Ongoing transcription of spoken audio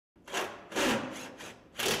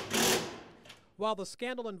While the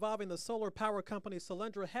scandal involving the solar power company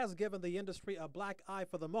Solyndra has given the industry a black eye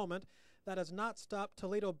for the moment, that has not stopped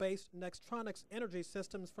Toledo-based Nextronics Energy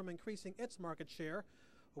Systems from increasing its market share.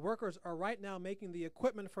 Workers are right now making the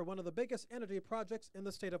equipment for one of the biggest energy projects in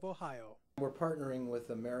the state of Ohio. We're partnering with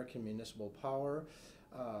American Municipal Power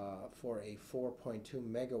for a 4.2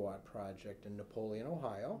 megawatt project in Napoleon,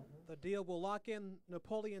 Ohio. The deal will lock in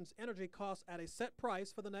Napoleon's energy costs at a set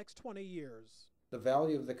price for the next 20 years. The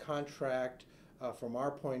value of the contract, from our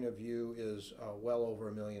point of view, is well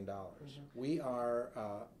over $1 million. We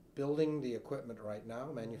are building the equipment right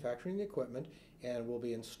now, manufacturing the equipment, and we'll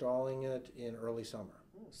be installing it in early summer.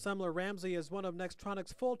 Sumler Ramsey is one of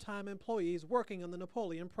Nextronics' full-time employees working on the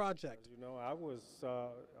Napoleon project. You know, I was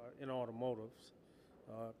in automotives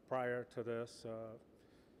prior to this,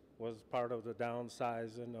 was part of the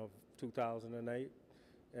downsizing of 2008,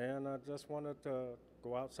 and I just wanted to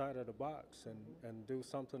go outside of the box and do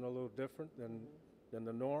something a little different than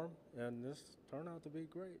the norm, and this turned out to be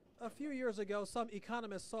great. A few years ago, some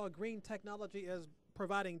economists saw green technology as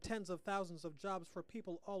providing tens of thousands of jobs for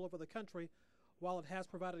people all over the country. While it has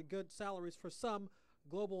provided good salaries for some,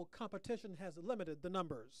 global competition has limited the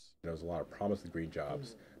numbers. There was a lot of promise of green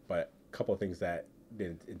jobs, but a couple of things that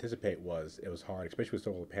didn't anticipate was it was hard, especially with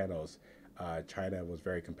solar panels. China was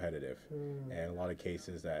very competitive, and in a lot of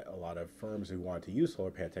cases that a lot of firms who wanted to use solar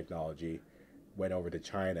panel technology went over to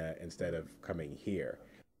China instead of coming here.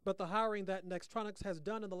 But the hiring that Nextronics has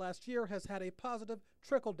done in the last year has had a positive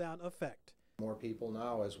trickle-down effect. More people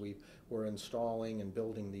now, as we're installing and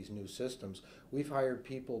building these new systems. We've hired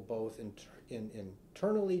people both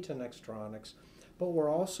internally to Nextronics, but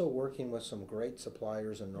we're also working with some great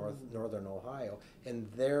suppliers in northern Ohio, and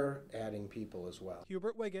they're adding people as well.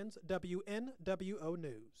 Hubert Wiggins, WNWO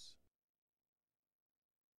News.